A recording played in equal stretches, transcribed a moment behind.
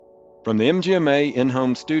From the MGMA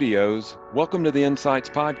in-home studios, welcome to the Insights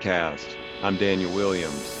Podcast. I'm Daniel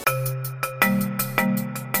Williams.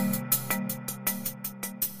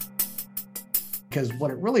 Because what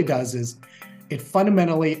it really does is it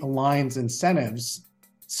fundamentally aligns incentives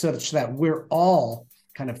such that we're all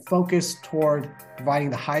kind of focused toward providing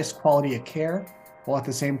the highest quality of care, while at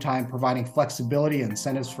the same time providing flexibility and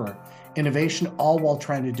incentives for innovation, all while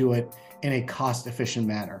trying to do it in a cost-efficient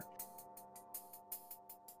manner.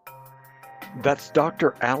 That's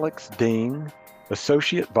Dr. Alex Ding,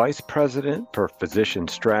 Associate Vice President for Physician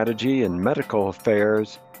Strategy and Medical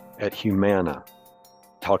Affairs at Humana,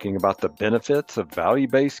 talking about the benefits of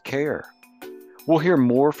value-based care. We'll hear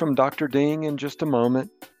more from Dr. Ding in just a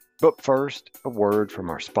moment, but first, a word from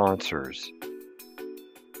our sponsors.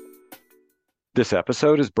 This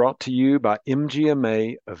episode is brought to you by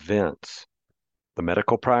MGMA Events. The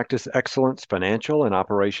Medical Practice Excellence Financial and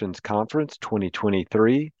Operations Conference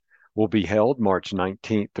 2023 will be held March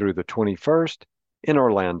 19th through the 21st in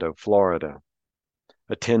Orlando, Florida.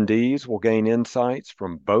 Attendees will gain insights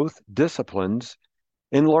from both disciplines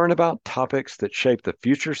and learn about topics that shape the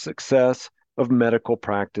future success of medical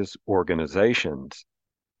practice organizations.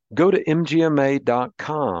 Go to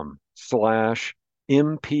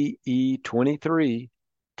mgma.com/MPE23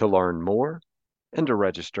 to learn more and to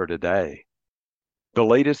register today. The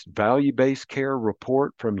latest value-based care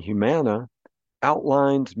report from Humana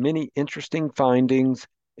outlines many interesting findings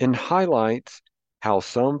and highlights how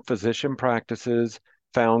some physician practices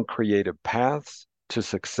found creative paths to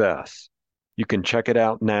success. You can check it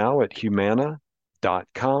out now at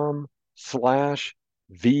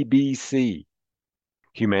humana.com/VBC.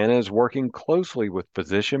 Humana is working closely with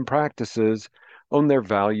physician practices on their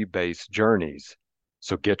value-based journeys.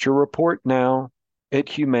 So get your report now at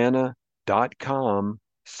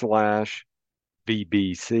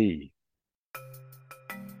humana.com/VBC.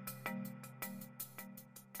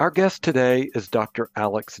 Our guest today is Dr.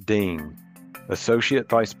 Alex Ding, Associate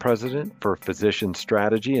Vice President for Physician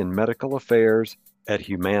Strategy and Medical Affairs at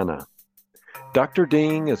Humana. Dr.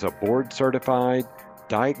 Ding is a board-certified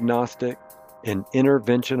diagnostic and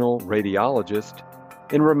interventional radiologist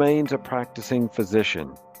and remains a practicing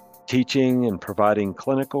physician, teaching and providing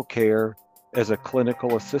clinical care as a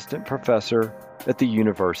clinical assistant professor at the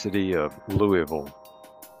University of Louisville.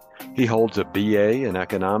 He holds a BA in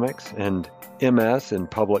economics and MS in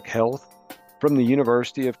public health from the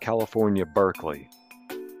University of California, Berkeley.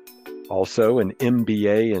 Also an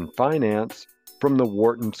MBA in finance from the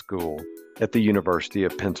Wharton School at the University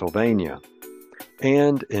of Pennsylvania,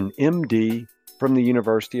 and an MD from the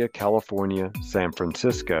University of California, San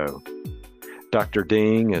Francisco. Dr.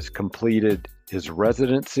 Ding has completed his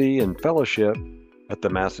residency and fellowship at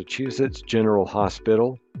the Massachusetts General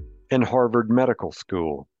Hospital and Harvard Medical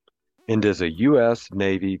School, and is a U.S.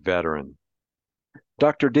 Navy veteran.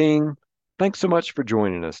 Dr. Ding, thanks so much for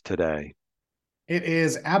joining us today. It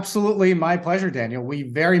is absolutely my pleasure, Daniel. We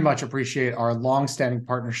very much appreciate our long-standing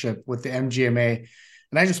partnership with the MGMA.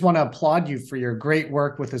 And I just want to applaud you for your great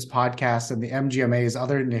work with this podcast and the MGMA's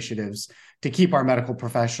other initiatives to keep our medical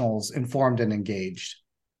professionals informed and engaged.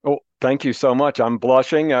 Oh, thank you so much. I'm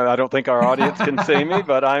blushing. I don't think our audience can see me,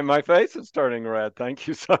 but my face is turning red. Thank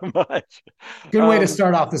you so much. Good way to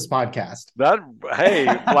start off this podcast. Hey,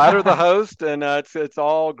 flatter the host, and it's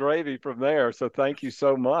all gravy from there. So thank you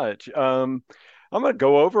so much. I'm going to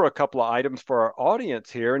go over a couple of items for our audience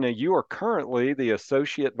here. Now, you are currently the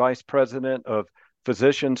Associate Vice President of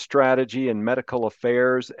Physician Strategy and Medical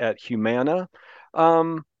Affairs at Humana.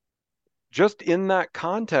 Just in that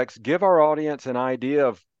context, give our audience an idea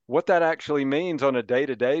of what that actually means on a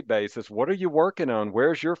day-to-day basis. What are you working on?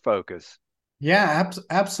 Where's your focus? Yeah,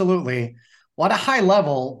 absolutely. Well, at a high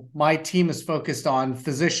level, my team is focused on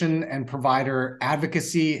physician and provider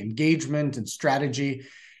advocacy, engagement, and strategy.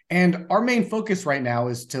 And our main focus right now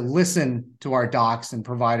is to listen to our docs and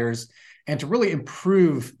providers and to really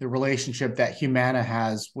improve the relationship that Humana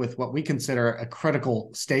has with what we consider a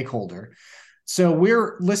critical stakeholder. So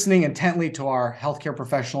we're listening intently to our healthcare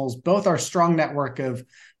professionals, both our strong network of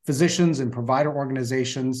physicians and provider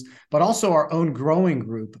organizations, but also our own growing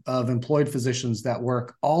group of employed physicians that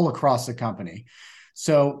work all across the company.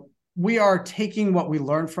 So we are taking what we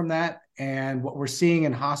learned from that and what we're seeing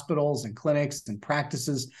in hospitals and clinics and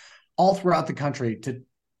practices all throughout the country to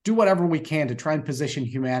do whatever we can to try and position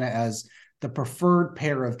Humana as the preferred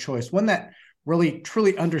payer of choice, one that really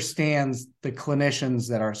truly understands the clinicians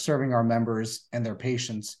that are serving our members and their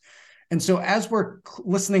patients. And so as we're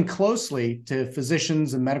listening closely to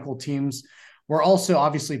physicians and medical teams, we're also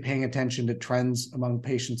obviously paying attention to trends among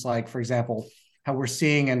patients, like, for example, how we're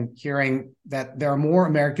seeing and hearing that there are more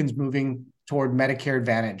Americans moving toward Medicare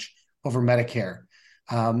Advantage, over Medicare.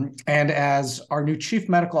 And as our new chief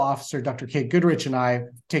medical officer, Dr. Kate Goodrich, and I have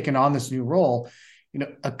taken on this new role,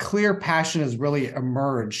 a clear passion has really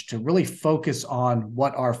emerged to really focus on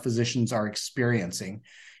what our physicians are experiencing,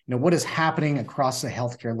 what is happening across the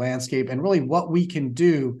healthcare landscape, and really what we can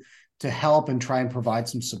do to help and try and provide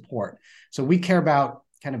some support. So we care about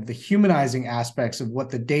kind of the humanizing aspects of what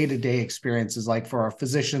the day-to-day experience is like for our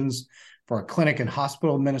physicians, for our clinic and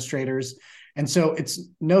hospital administrators. And so it's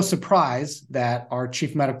no surprise that our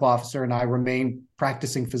chief medical officer and I remain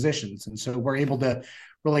practicing physicians. And so we're able to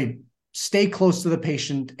really stay close to the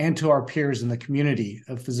patient and to our peers in the community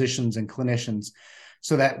of physicians and clinicians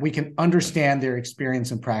so that we can understand their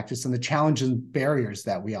experience and practice and the challenges and barriers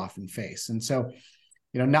that we often face. And so,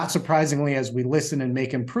 not surprisingly, as we listen and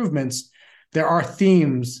make improvements, there are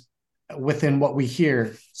themes within what we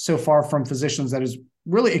hear so far from physicians that has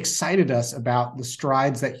really excited us about the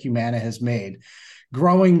strides that Humana has made,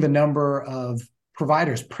 growing the number of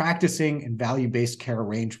providers practicing in value-based care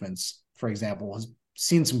arrangements, for example, has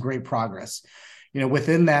seen some great progress.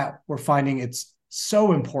 Within that, we're finding it's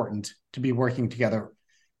so important to be working together.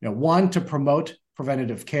 One, to promote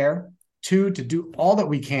preventative care. Two, to do all that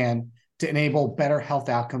we can to enable better health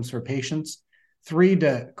outcomes for patients. Three,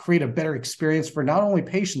 to create a better experience for not only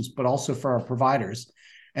patients, but also for our providers.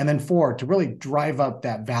 And then four, to really drive up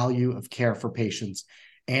that value of care for patients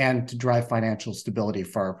and to drive financial stability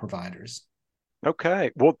for our providers.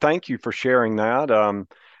 Okay. Well, thank you for sharing that.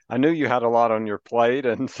 I knew you had a lot on your plate,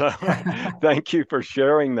 and so thank you for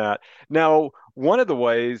sharing that. Now, one of the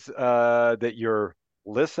ways that you're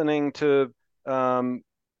listening to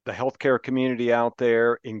the healthcare community out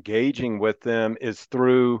there, engaging with them, is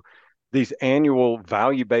through these annual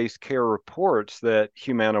value-based care reports that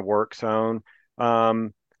Humana works on.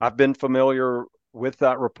 I've been familiar with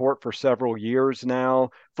that report for several years now.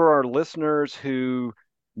 For our listeners who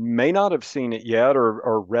may not have seen it yet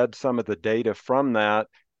or read some of the data from that,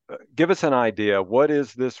 give us an idea. What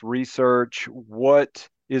is this research? What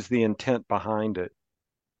is the intent behind it?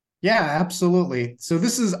 Yeah, absolutely. So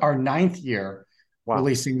this is our 9th year Wow.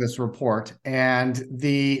 releasing this report, and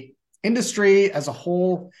the industry as a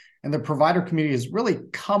whole and the provider community has really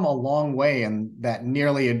come a long way in that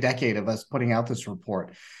nearly a decade of us putting out this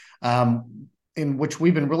report, in which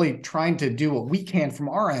we've been really trying to do what we can from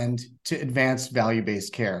our end to advance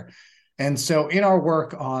value-based care. And so in our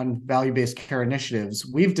work on value-based care initiatives,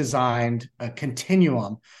 we've designed a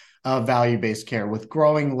continuum of value-based care with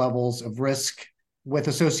growing levels of risk with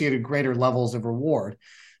associated greater levels of reward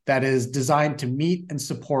that is designed to meet and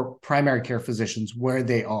support primary care physicians where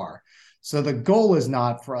they are. So the goal is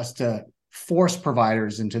not for us to force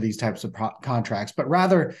providers into these types of contracts, but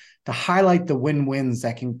rather to highlight the win-wins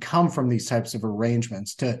that can come from these types of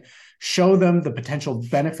arrangements, to show them the potential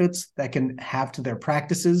benefits that can have to their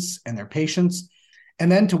practices and their patients,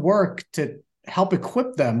 and then to work to help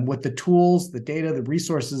equip them with the tools, the data, the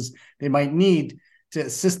resources they might need to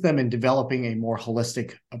assist them in developing a more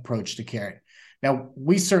holistic approach to care. Now,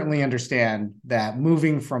 we certainly understand that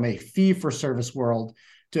moving from a fee-for-service world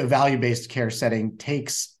to a value-based care setting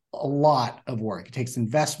takes a lot of work. It takes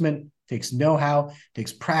investment, takes know-how,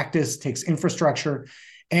 takes practice, takes infrastructure.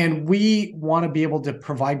 And we want to be able to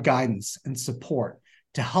provide guidance and support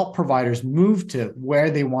to help providers move to where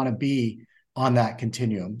they want to be on that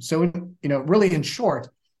continuum. So, really in short,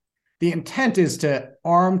 the intent is to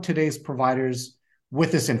arm today's providers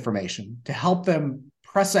with this information, to help them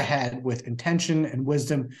press ahead with intention and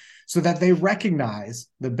wisdom so that they recognize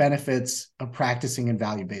the benefits of practicing in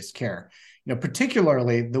value-based care.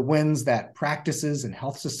 Particularly the wins that practices and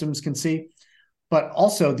health systems can see, but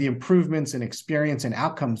also the improvements in experience and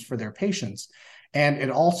outcomes for their patients. And it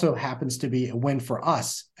also happens to be a win for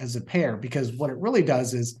us as a payer, because what it really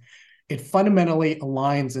does is it fundamentally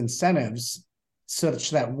aligns incentives such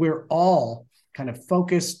that we're all kind of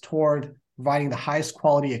focused toward providing the highest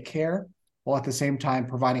quality of care, while at the same time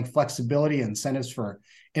providing flexibility and incentives for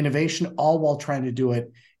innovation, all while trying to do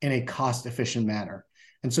it in a cost-efficient manner.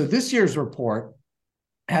 And so this year's report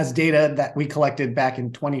has data that we collected back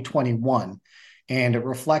in 2021, and it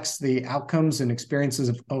reflects the outcomes and experiences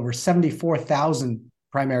of over 74,000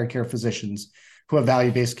 primary care physicians who have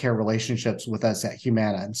value-based care relationships with us at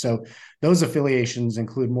Humana. And so those affiliations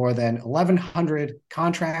include more than 1,100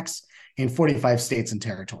 contracts in 45 states and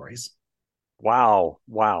territories. Wow.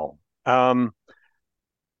 Wow.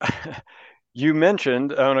 You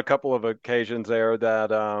mentioned on a couple of occasions there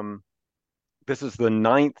that this is the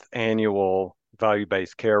 9th annual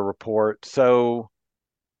value-based care report. So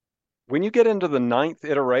when you get into the ninth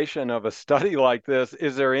iteration of a study like this,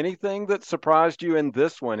 is there anything that surprised you in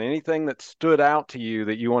this one? Anything that stood out to you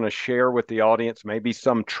that you want to share with the audience? Maybe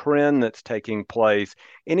some trend that's taking place?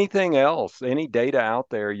 Anything else? Any data out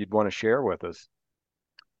there you'd want to share with us?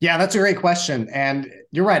 Yeah, that's a great question. And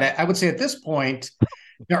you're right. I would say at this point,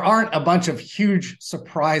 there aren't a bunch of huge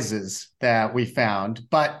surprises that we found,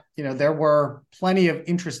 but there were plenty of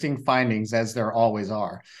interesting findings, as there always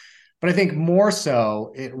are. But I think more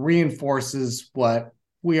so, it reinforces what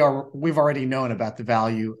we've already known about the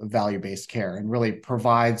value of value-based care and really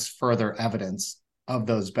provides further evidence of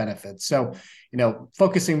those benefits. So,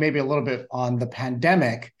 focusing maybe a little bit on the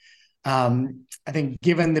pandemic, I think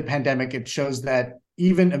given the pandemic, it shows that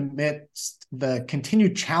even amidst the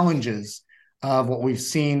continued challenges of what we've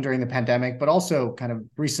seen during the pandemic, but also kind of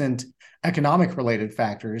recent economic related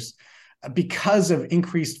factors, because of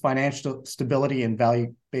increased financial stability and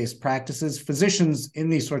value-based practices, physicians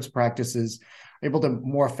in these sorts of practices are able to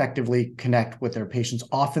more effectively connect with their patients,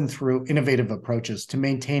 often through innovative approaches to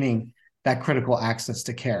maintaining that critical access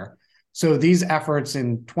to care. So these efforts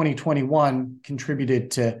in 2021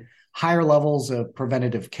 contributed to higher levels of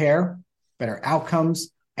preventative care, better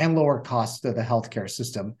outcomes, and lower costs to the healthcare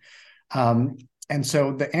system. And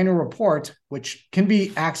so the annual report, which can be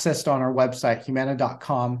accessed on our website,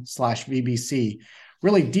 humana.com/VBC,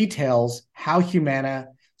 really details how Humana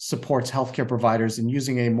supports healthcare providers in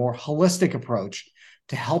using a more holistic approach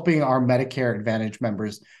to helping our Medicare Advantage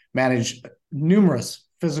members manage numerous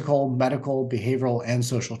physical, medical, behavioral, and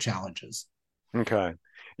social challenges. Okay.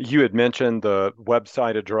 You had mentioned the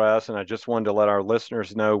website address, and I just wanted to let our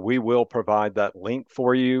listeners know we will provide that link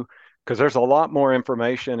for you because there's a lot more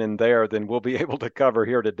information in there than we'll be able to cover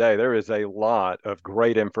here today. There is a lot of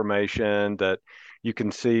great information that you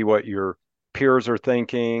can see what your peers are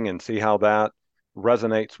thinking and see how that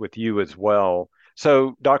resonates with you as well.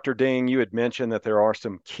 So, Dr. Ding, you had mentioned that there are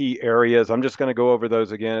some key areas. I'm just going to go over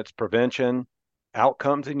those again. It's prevention,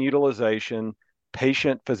 outcomes and utilization,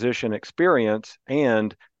 patient-physician experience,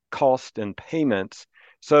 and cost and payments.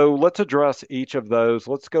 So let's address each of those.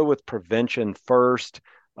 Let's go with prevention first.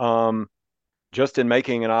 Just in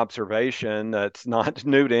making an observation that's not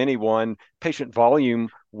new to anyone, patient volume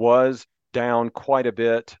was down quite a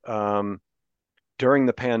bit during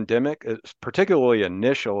the pandemic, particularly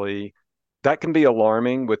initially. That can be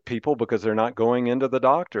alarming with people because they're not going into the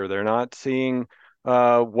doctor. They're not seeing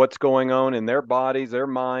what's going on in their bodies, their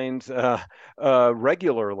minds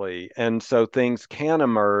regularly. And so things can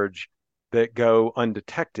emerge that go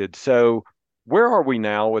undetected. So where are we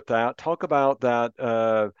now with that? Talk about that,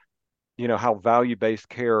 how value-based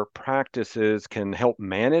care practices can help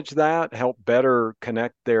manage that, help better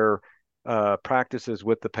connect their practices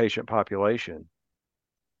with the patient population.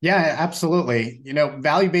 Yeah, absolutely.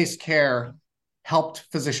 Value-based care helped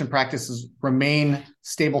physician practices remain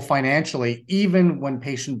stable financially, even when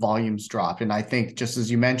patient volumes dropped. And I think, just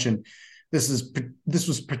as you mentioned, this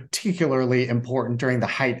was particularly important during the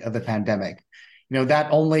height of the pandemic. That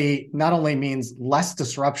not only means less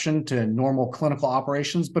disruption to normal clinical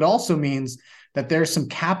operations, but also means that there's some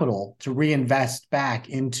capital to reinvest back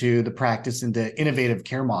into the practice, into innovative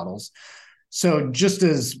care models. So just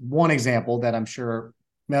as one example that I'm sure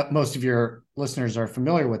most of your listeners are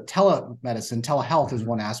familiar with, telemedicine, telehealth is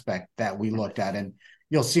one aspect that we looked at. And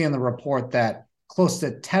you'll see in the report that close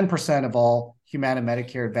to 10% of all Humana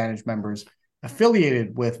Medicare Advantage members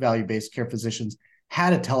affiliated with value-based care physicians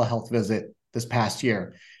had a telehealth visit this past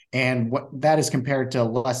year. And what that is compared to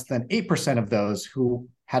less than 8% of those who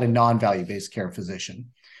had a non-value-based care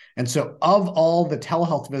physician. And so of all the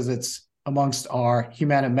telehealth visits amongst our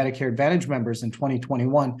Humana Medicare Advantage members in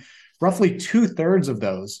 2021, roughly 2/3 of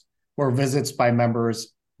those were visits by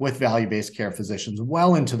members with value-based care physicians,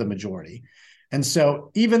 well into the majority. And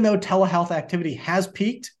so even though telehealth activity has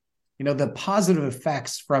peaked, the positive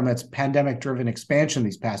effects from its pandemic-driven expansion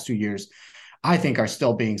these past 2 years, I think, are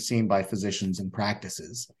still being seen by physicians and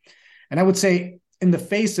practices. And I would say in the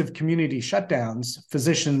face of community shutdowns,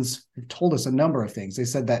 physicians have told us a number of things. They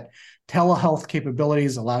said that telehealth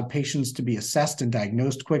capabilities allowed patients to be assessed and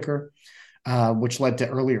diagnosed quicker, which led to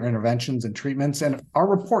earlier interventions and treatments. And our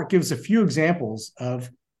report gives a few examples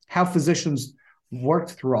of how physicians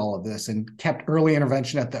worked through all of this and kept early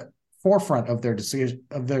intervention at the forefront of their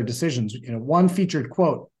decisions. One featured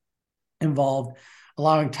quote involved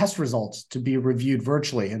allowing test results to be reviewed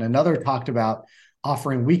virtually, and another talked about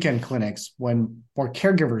offering weekend clinics when more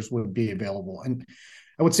caregivers would be available. And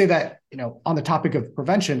I would say that, on the topic of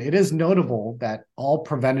prevention, it is notable that all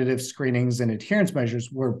preventative screenings and adherence measures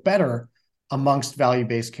were better amongst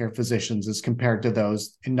value-based care physicians as compared to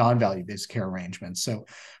those in non-value-based care arrangements. So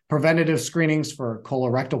preventative screenings for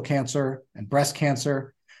colorectal cancer and breast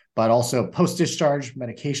cancer, but also post-discharge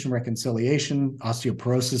medication reconciliation,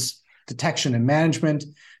 osteoporosis detection and management.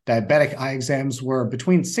 Diabetic eye exams were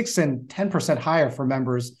between 6 and 10% higher for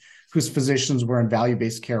members whose physicians were in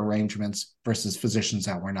value-based care arrangements versus physicians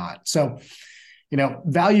that were not. So,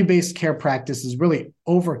 value-based care practices really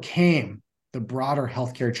overcame the broader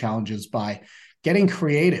healthcare challenges by getting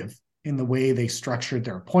creative in the way they structured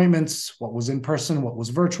their appointments, what was in person, what was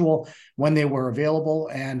virtual, when they were available.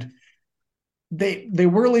 And they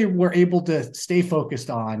really were able to stay focused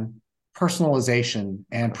on personalization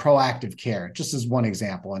and proactive care, just as one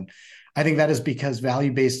example. And I think that is because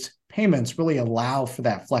value-based payments really allow for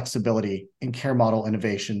that flexibility in care model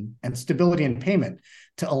innovation and stability in payment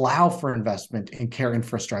to allow for investment in care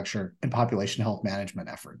infrastructure and population health management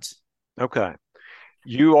efforts. Okay.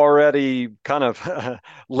 You already kind of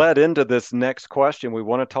led into this next question. We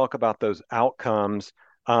want to talk about those outcomes.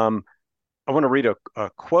 I want to read a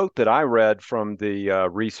quote that I read from the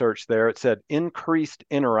research there. It said, increased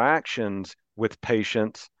interactions with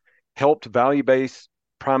patients helped value-based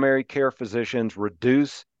primary care physicians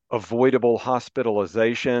reduce avoidable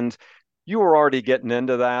hospitalizations. You were already getting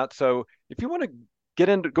into that. So if you want to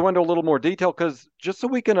go into a little more detail, because just so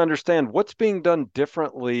we can understand what's being done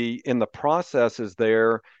differently in the processes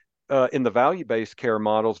there in the value-based care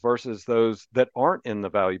models versus those that aren't in the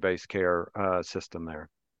value-based care system there.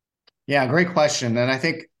 Yeah, great question. And I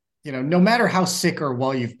think, no matter how sick or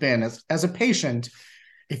well you've been as a patient,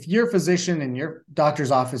 if your physician and your doctor's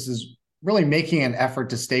office is really making an effort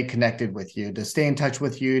to stay connected with you, to stay in touch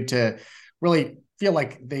with you, to really feel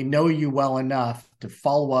like they know you well enough to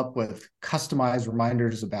follow up with customized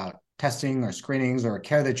reminders about testing or screenings or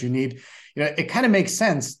care that you need, it kind of makes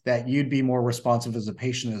sense that you'd be more responsive as a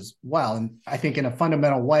patient as well. And I think in a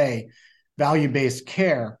fundamental way, value-based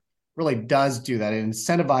care really does do that. It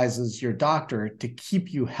incentivizes your doctor to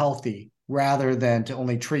keep you healthy rather than to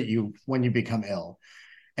only treat you when you become ill.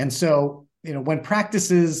 And so, when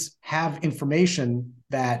practices have information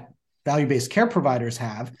that value-based care providers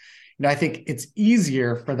have, I think it's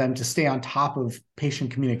easier for them to stay on top of patient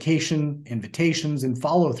communication, invitations, and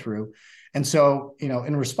follow through. And so,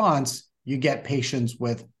 in response, you get patients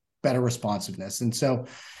with better responsiveness. And so,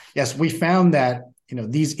 yes, we found that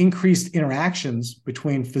these increased interactions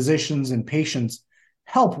between physicians and patients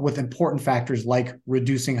help with important factors like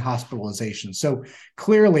reducing hospitalization. So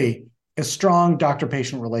clearly, a strong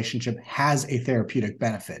doctor-patient relationship has a therapeutic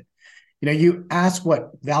benefit. You ask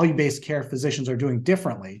what value-based care physicians are doing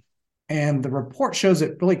differently, and the report shows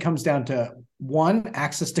it really comes down to 1,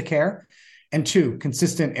 access to care, and 2,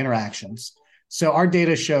 consistent interactions. So our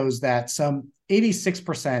data shows that some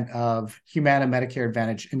 86% of Humana Medicare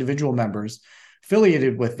Advantage individual members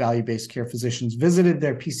affiliated with value-based care physicians visited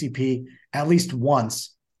their PCP at least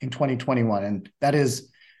once in 2021. And that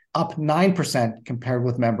is up 9% compared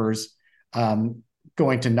with members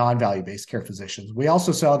going to non-value-based care physicians. We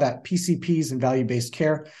also saw that PCPs in value-based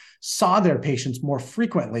care saw their patients more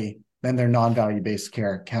frequently than their non-value-based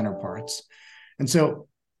care counterparts. And so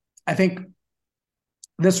I think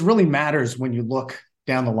this really matters when you look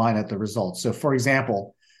down the line at the results. So for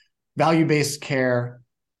example, value-based care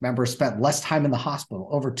members spent less time in the hospital,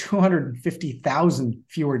 over 250,000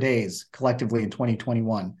 fewer days collectively in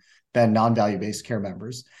 2021 than non-value-based care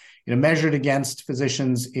members. Measured against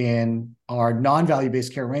physicians in our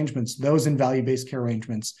non-value-based care arrangements, those in value-based care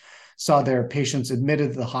arrangements saw their patients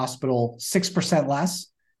admitted to the hospital 6% less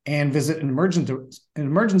and visit an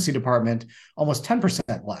emergency department almost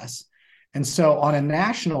 10% less. And so on a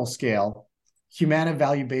national scale, Humana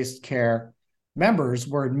value-based care members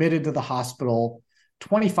were admitted to the hospital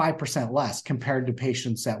 25% less compared to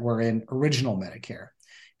patients that were in original Medicare.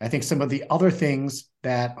 I think some of the other things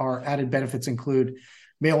that are added benefits include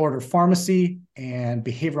mail order pharmacy and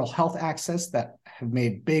behavioral health access that have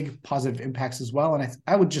made big positive impacts as well. And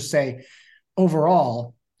I would just say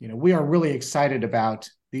overall, we are really excited about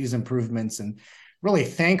these improvements and really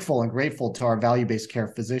thankful and grateful to our value-based care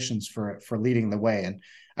physicians for leading the way. And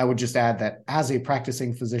I would just add that as a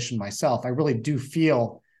practicing physician myself, I really do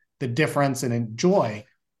feel the difference and enjoy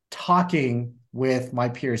talking with my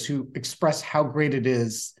peers who express how great it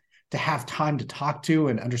is to have time to talk to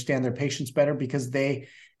and understand their patients better because they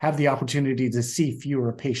have the opportunity to see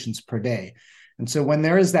fewer patients per day. And so when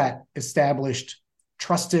there is that established,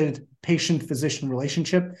 trusted patient-physician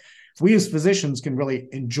relationship, we as physicians can really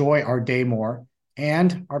enjoy our day more,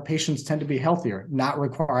 and our patients tend to be healthier, not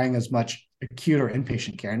requiring as much acute or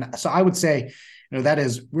inpatient care. And so I would say, that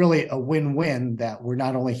is really a win-win that we're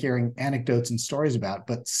not only hearing anecdotes and stories about,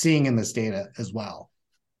 but seeing in this data as well.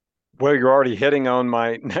 Well, you're already hitting on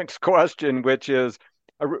my next question, which is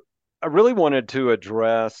I really wanted to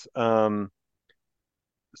address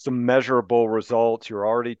some measurable results. You're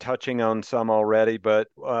already touching on some already, but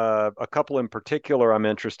a couple in particular I'm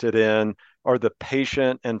interested in are the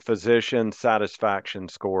patient and physician satisfaction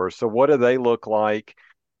scores. So, what do they look like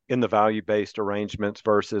in the value-based arrangements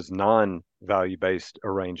versus non-value-based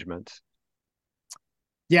arrangements?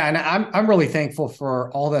 Yeah, and I'm really thankful for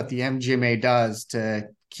all that the MGMA does to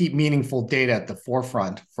keep meaningful data at the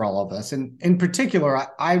forefront for all of us. And in particular,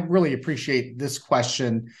 I really appreciate this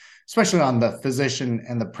question, especially on the physician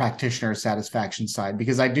and the practitioner satisfaction side,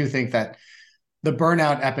 because I do think that the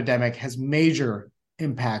burnout epidemic has major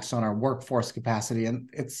impacts on our workforce capacity, and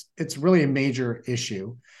it's really a major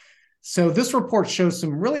issue. So this report shows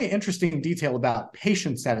some really interesting detail about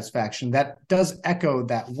patient satisfaction that does echo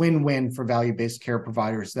that win-win for value-based care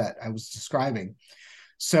providers that I was describing.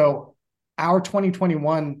 So our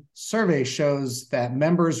 2021 survey shows that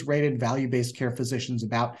members rated value-based care physicians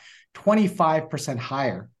about 25%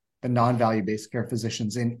 higher than non-value-based care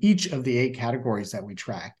physicians in each of the 8 categories that we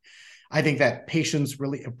tracked. I think that patients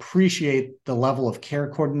really appreciate the level of care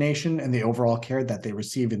coordination and the overall care that they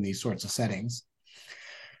receive in these sorts of settings.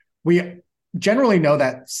 We generally know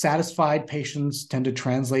that satisfied patients tend to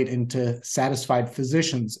translate into satisfied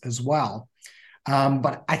physicians as well.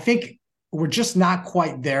 But I think we're just not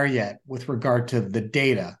quite there yet with regard to the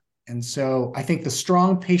data. And so I think the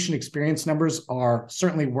strong patient experience numbers are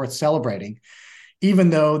certainly worth celebrating,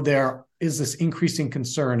 even though there is this increasing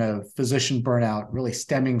concern of physician burnout really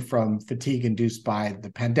stemming from fatigue induced by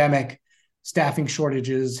the pandemic, staffing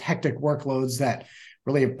shortages, hectic workloads that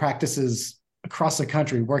really have practices across the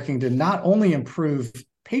country working to not only improve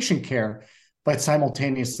patient care, but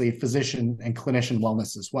simultaneously physician and clinician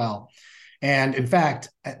wellness as well. And in fact,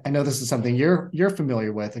 I know this is something you're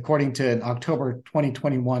familiar with. According to an October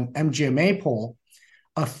 2021 MGMA poll,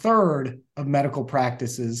 a third of medical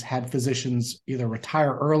practices had physicians either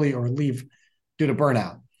retire early or leave due to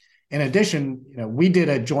burnout. In addition, we did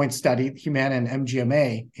a joint study, Humana and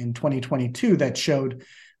MGMA, in 2022 that showed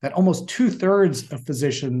that almost 2/3 of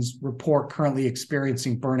physicians report currently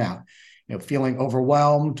experiencing burnout, feeling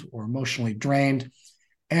overwhelmed or emotionally drained.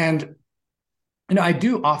 And I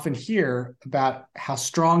do often hear about how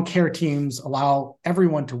strong care teams allow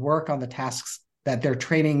everyone to work on the tasks that their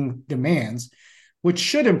training demands, which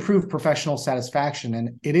should improve professional satisfaction.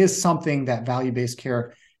 And it is something that value-based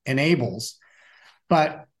care enables.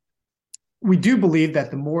 But we do believe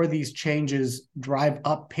that the more these changes drive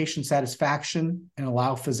up patient satisfaction and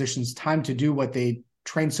allow physicians time to do what they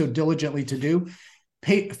train so diligently to do,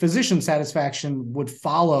 physician satisfaction would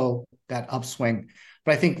follow that upswing.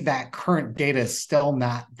 But I think that current data is still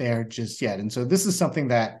not there just yet. And so this is something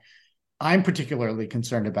that I'm particularly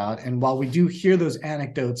concerned about. And while we do hear those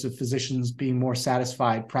anecdotes of physicians being more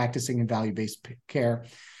satisfied practicing in value-based care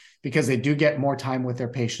because they do get more time with their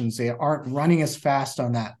patients, they aren't running as fast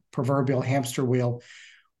on that proverbial hamster wheel.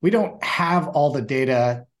 We don't have all the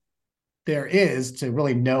data there is to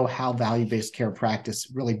really know how value-based care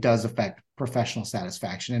practice really does affect professional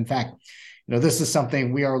satisfaction. In fact, this is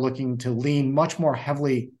something we are looking to lean much more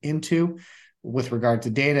heavily into with regard to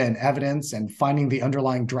data and evidence and finding the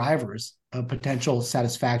underlying drivers of potential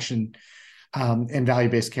satisfaction in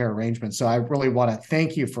value-based care arrangements. So I really want to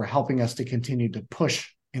thank you for helping us to continue to push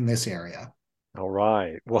in this area. All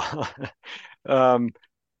right. Well,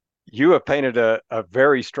 you have painted a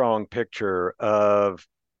very strong picture of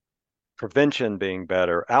prevention being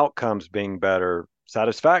better, outcomes being better,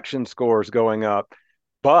 satisfaction scores going up.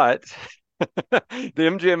 But the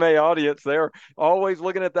MGMA audience, they're always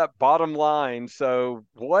looking at that bottom line. So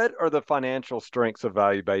what are the financial strengths of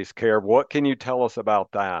value-based care? What can you tell us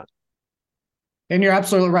about that? And you're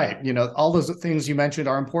absolutely right. All those things you mentioned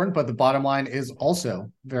are important, but the bottom line is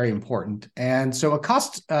also very important. And so a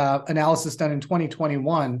cost analysis done in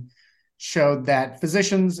 2021 showed that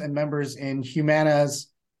physicians and members in Humana's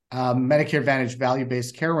Medicare Advantage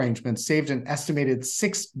value-based care arrangements saved an estimated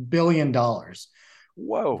 $6 billion.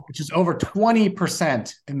 Whoa. Which is over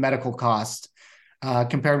 20% in medical costs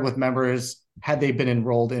compared with members had they been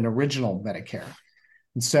enrolled in original Medicare.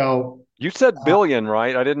 And so you said billion,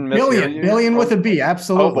 right? I didn't miss billion with a B.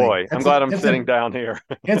 Absolutely. Oh boy, I'm glad I'm sitting down here.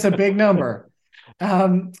 It's a big number.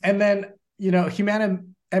 And then, Humana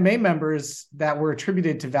MA members that were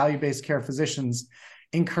attributed to value-based care physicians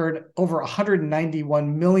incurred over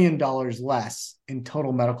 $191 million less in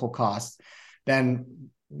total medical costs than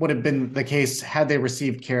would have been the case had they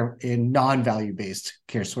received care in non-value-based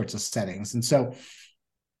care sorts of settings. And so,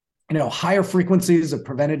 higher frequencies of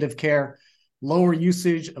preventative care, lower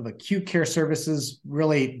usage of acute care services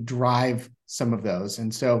really drive some of those.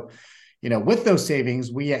 And so, With those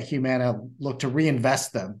savings, we at Humana look to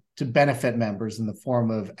reinvest them to benefit members in the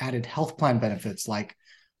form of added health plan benefits like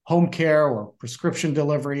home care or prescription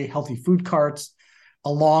delivery, healthy food carts,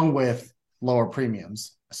 along with lower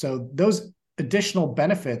premiums. So those additional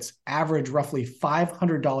benefits average roughly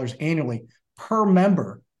 $500 annually per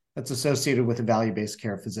member that's associated with a value-based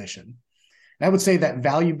care physician. And I would say that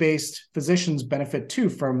value-based physicians benefit too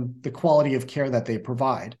from the quality of care that they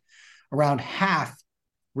provide. Around half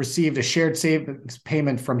received a shared savings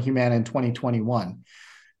payment from Humana in 2021.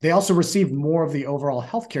 They also received more of the overall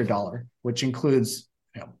healthcare dollar, which includes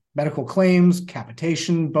medical claims,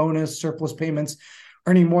 capitation, bonus, surplus payments,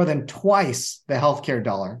 earning more than twice the healthcare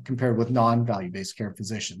dollar compared with non-value-based care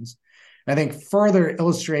physicians. And I think further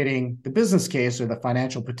illustrating the business case or the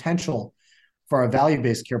financial potential for our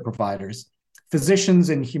value-based care providers, physicians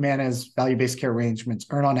in Humana's value-based care arrangements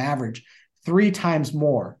earn on average 3 times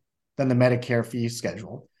more than the Medicare fee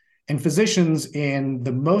schedule. And physicians in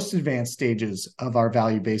the most advanced stages of our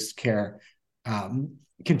value-based care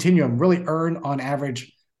continuum really earn on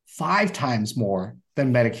average 5 times more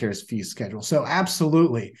than Medicare's fee schedule. So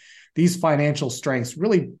absolutely, these financial strengths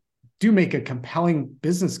really do make a compelling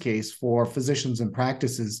business case for physicians and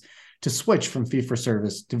practices to switch from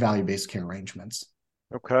fee-for-service to value-based care arrangements.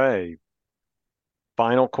 Okay.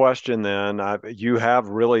 Final question then. You have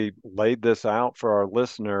really laid this out for our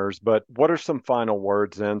listeners, but what are some final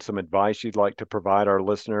words and some advice you'd like to provide our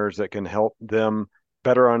listeners that can help them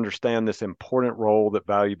better understand this important role that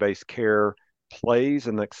value-based care plays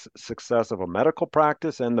in the success of a medical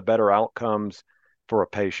practice and the better outcomes for a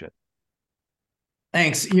patient?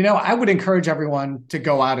 Thanks. I would encourage everyone to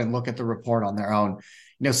go out and look at the report on their own.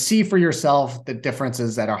 See for yourself the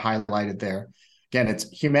differences that are highlighted there. Again, it's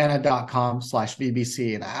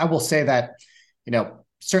humana.com/VBC. And I will say that,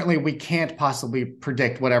 certainly we can't possibly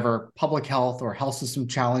predict whatever public health or health system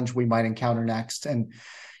challenge we might encounter next. And,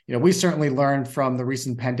 we certainly learned from the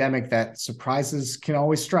recent pandemic that surprises can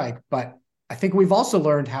always strike. But I think we've also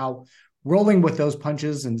learned how rolling with those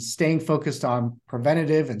punches and staying focused on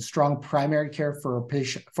preventative and strong primary care for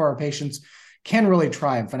our patients can really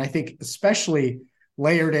triumph. And I think especially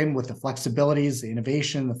layered in with the flexibilities, the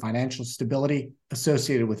innovation, the financial stability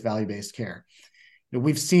associated with value-based care.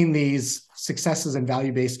 We've seen these successes in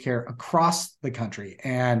value-based care across the country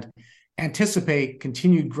and anticipate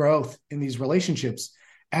continued growth in these relationships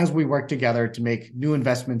as we work together to make new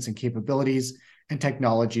investments in capabilities and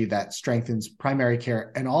technology that strengthens primary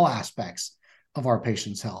care and all aspects of our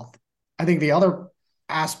patients' health. I think the other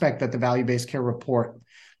aspect that the value-based care report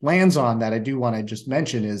lands on that I do want to just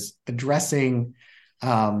mention is addressing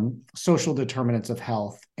social determinants of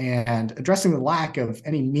health and addressing the lack of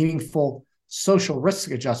any meaningful social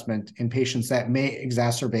risk adjustment in patients that may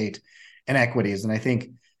exacerbate inequities. And I think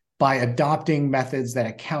by adopting methods that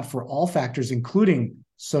account for all factors, including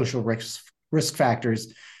social risk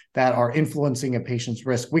factors that are influencing a patient's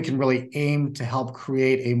risk, we can really aim to help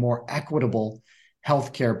create a more equitable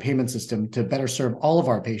healthcare payment system to better serve all of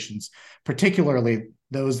our patients, particularly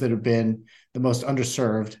those that have been the most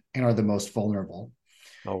underserved and are the most vulnerable.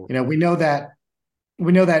 Oh. We know that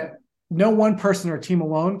no one person or team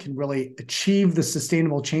alone can really achieve the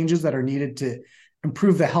sustainable changes that are needed to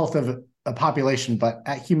improve the health of a population. But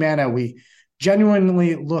at Humana, we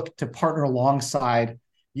genuinely look to partner alongside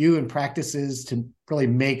you and practices to really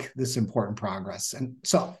make this important progress. And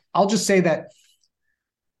so I'll just say that,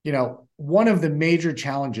 one of the major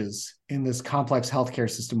challenges in this complex healthcare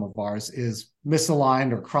system of ours is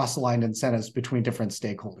misaligned or cross-aligned incentives between different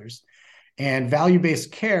stakeholders. And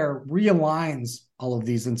value-based care realigns all of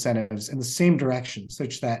these incentives in the same direction,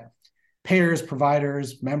 such that payers,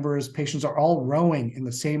 providers, members, patients are all rowing in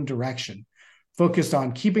the same direction, focused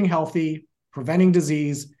on keeping healthy, preventing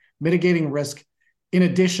disease, mitigating risk, in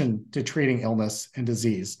addition to treating illness and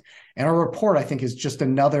disease. And our report, I think, is just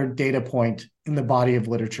another data point in the body of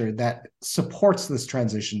literature that supports this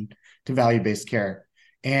transition to value-based care.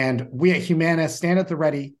 And we at Humana stand at the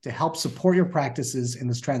ready to help support your practices in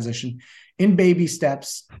this transition in baby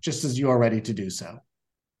steps, just as you are ready to do so.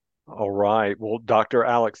 All right. Well, Dr.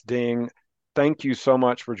 Alex Ding, thank you so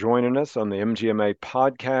much for joining us on the MGMA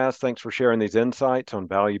podcast. Thanks for sharing these insights on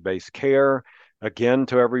value-based care. Again,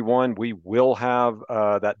 to everyone, we will have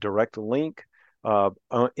that direct link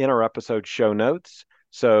in our episode show notes.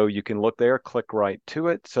 So you can look there, click right to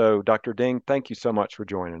it. So Dr. Ding, thank you so much for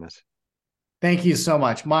joining us. Thank you so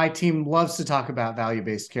much. My team loves to talk about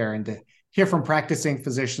value-based care and to hear from practicing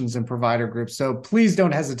physicians and provider groups. So please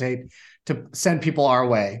don't hesitate to send people our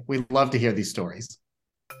way. We love to hear these stories.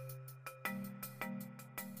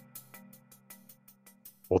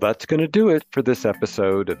 Well, that's going to do it for this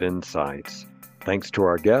episode of Insights. Thanks to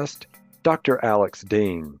our guest, Dr. Alex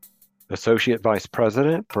Dean, Associate Vice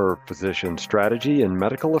President for Physician Strategy and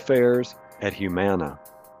Medical Affairs at Humana.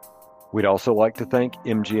 We'd also like to thank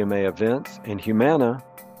MGMA Events and Humana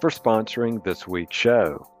for sponsoring this week's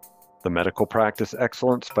show. The Medical Practice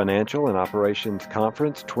Excellence Financial and Operations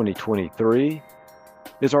Conference 2023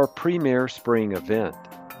 is our premier spring event.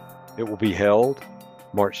 It will be held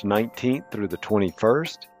March 19th through the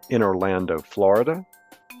 21st in Orlando, Florida.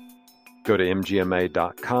 Go to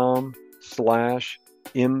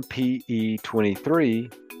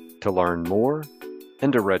mgma.com/MPE23 to learn more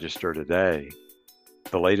and to register today.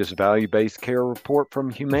 The latest value-based care report from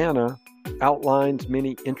Humana outlines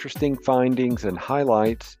many interesting findings and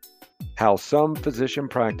highlights how some physician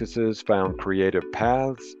practices found creative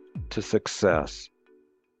paths to success.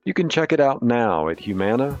 You can check it out now at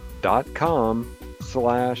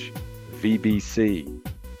humana.com/VBC.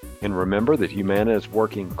 And remember that Humana is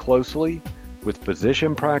working closely with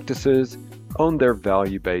physician practices on their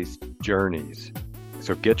value-based journeys.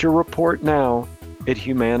 So get your report now at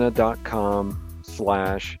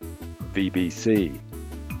humana.com/VBC.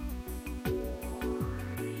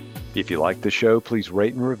 If you like the show, please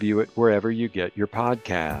rate and review it wherever you get your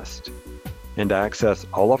podcast. And to access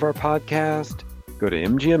all of our podcasts, go to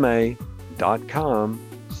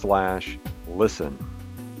mgma.com/listen.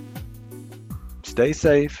 Stay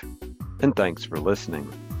safe, and thanks for listening.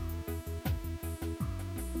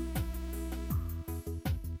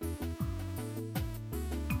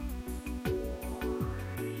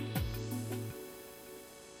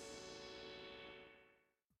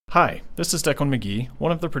 Hi, this is Declan McGee,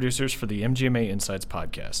 one of the producers for the MGMA Insights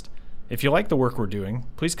podcast. If you like the work we're doing,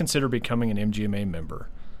 please consider becoming an MGMA member.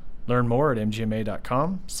 Learn more at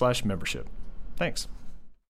mgma.com/membership. Thanks.